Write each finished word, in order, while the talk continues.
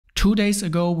2 days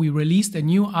ago, we released a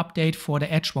new update for the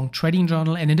Edgewonk Trading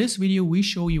Journal, and in this video, we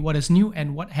show you what is new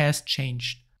and what has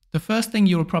changed. The first thing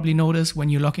you will probably notice when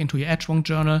you log into your Edgewonk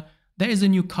journal, there is a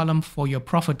new column for your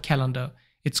profit calendar.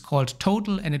 It's called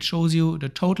Total, and it shows you the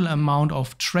total amount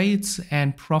of trades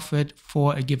and profit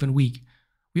for a given week.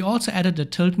 We also added the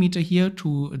tilt meter here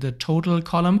to the total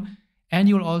column, and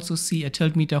you'll also see a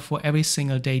tilt meter for every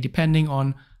single day depending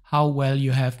on how well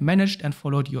you have managed and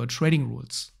followed your trading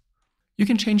rules. You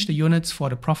can change the units for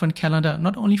the profit calendar,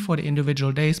 not only for the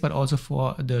individual days, but also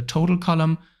for the total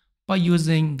column by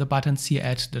using the buttons here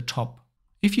at the top.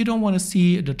 If you don't want to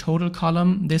see the total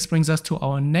column, this brings us to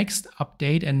our next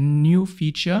update and new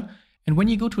feature. And when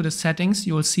you go to the settings,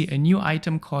 you will see a new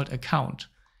item called Account.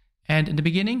 And in the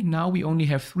beginning, now we only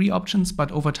have 3 options,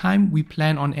 but over time, we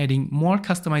plan on adding more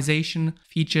customization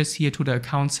features here to the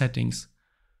account settings.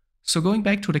 So going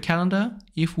back to the calendar,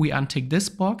 if we untick this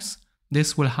box,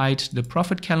 this will hide the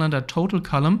profit calendar total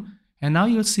column, and now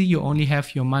you'll see you only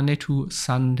have your Monday to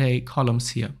Sunday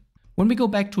columns here. When we go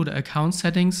back to the account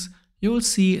settings, you will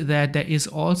see that there is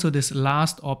also this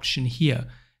last option here,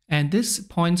 and this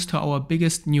points to our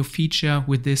biggest new feature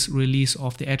with this release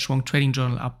of the Edgewonk Trading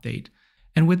Journal update.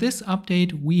 And with this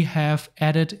update, we have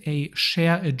added a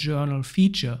Share a Journal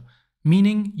feature,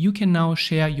 meaning you can now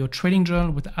share your trading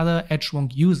journal with other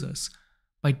Edgewonk users.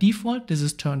 By default, this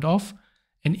is turned off.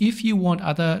 And if you want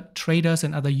other traders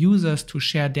and other users to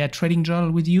share their trading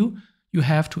journal with you, you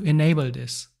have to enable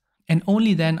this. And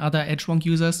only then other Edgewonk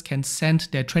users can send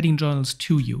their trading journals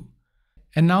to you.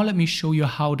 And now let me show you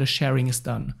how the sharing is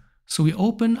done. So we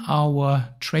open our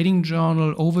trading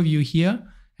journal overview here,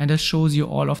 and this shows you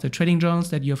all of the trading journals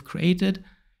that you have created.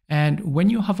 And when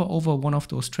you hover over one of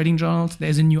those trading journals,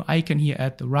 there's a new icon here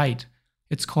at the right.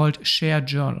 It's called Share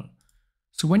Journal.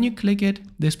 So when you click it,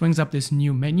 this brings up this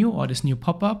new menu or this new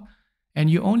pop-up, and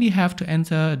you only have to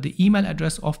enter the email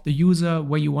address of the user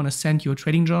where you want to send your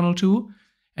trading journal to.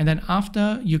 And then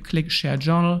after you click Share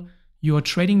Journal, your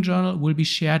trading journal will be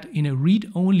shared in a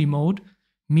read-only mode,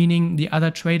 meaning the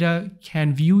other trader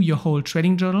can view your whole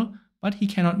trading journal, but he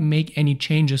cannot make any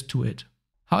changes to it.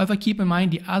 However, keep in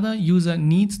mind the other user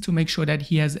needs to make sure that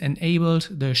he has enabled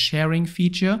the sharing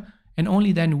feature, and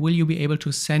only then will you be able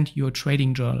to send your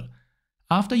trading journal.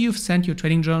 After you've sent your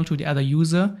trading journal to the other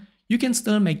user, you can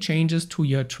still make changes to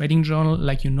your trading journal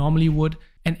like you normally would,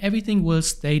 and everything will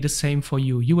stay the same for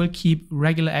you. You will keep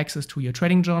regular access to your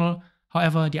trading journal.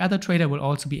 However, the other trader will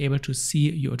also be able to see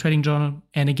your trading journal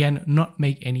and again, not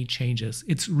make any changes.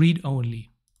 It's read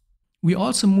only. We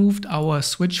also moved our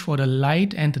switch for the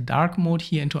light and the dark mode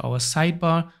here into our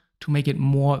sidebar to make it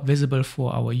more visible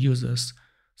for our users.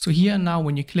 So here now,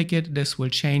 when you click it, this will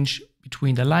change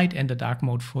between the light and the dark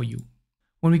mode for you.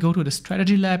 When we go to the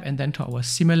strategy lab and then to our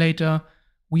simulator,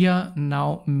 we are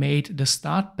now made the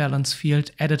start balance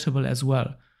field editable as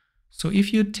well. So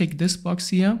if you tick this box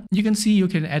here, you can see you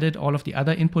can edit all of the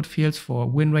other input fields for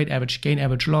win rate, average gain,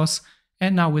 average loss.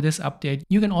 And now with this update,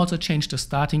 you can also change the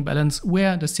starting balance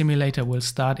where the simulator will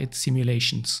start its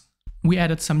simulations. We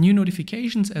added some new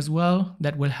notifications as well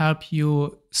that will help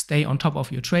you stay on top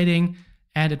of your trading,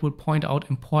 and it will point out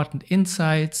important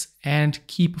insights and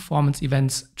key performance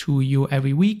events to you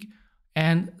every week.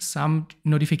 And some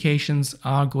notifications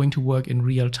are going to work in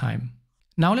real time.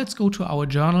 Now let's go to our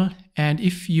journal. And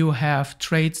if you have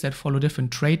trades that follow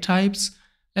different trade types,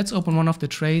 let's open one of the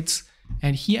trades.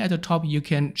 And here at the top, you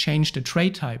can change the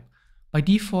trade type. By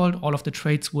default, all of the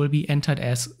trades will be entered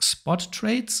as spot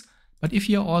trades. But if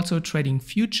you're also trading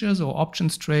futures or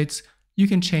options trades, you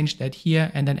can change that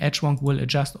here, and then Edgewonk will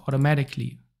adjust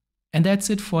automatically. And that's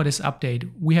it for this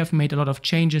update. We have made a lot of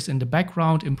changes in the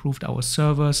background, improved our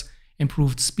servers,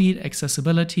 improved speed,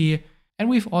 accessibility, and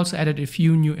we've also added a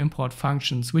few new import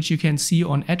functions, which you can see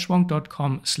on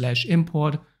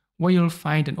edgewonk.com/import, where you'll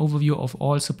find an overview of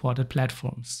all supported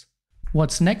platforms.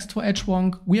 What's next for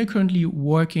Edgewonk? We are currently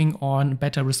working on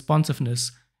better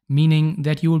responsiveness, meaning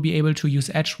that you will be able to use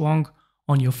Edgewonk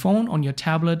on your phone, on your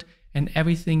tablet, and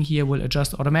everything here will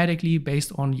adjust automatically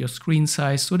based on your screen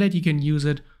size so that you can use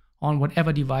it on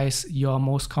whatever device you're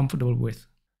most comfortable with.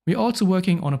 We're also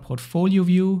working on a portfolio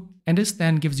view, and this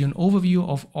then gives you an overview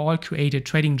of all created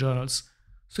trading journals.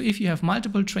 So if you have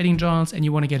multiple trading journals and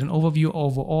you want to get an overview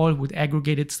overall with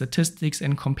aggregated statistics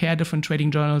and compare different trading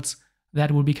journals,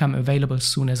 that will become available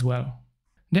soon as well.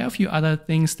 There are a few other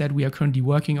things that we are currently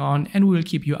working on, and we will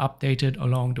keep you updated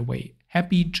along the way.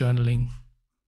 Happy journaling!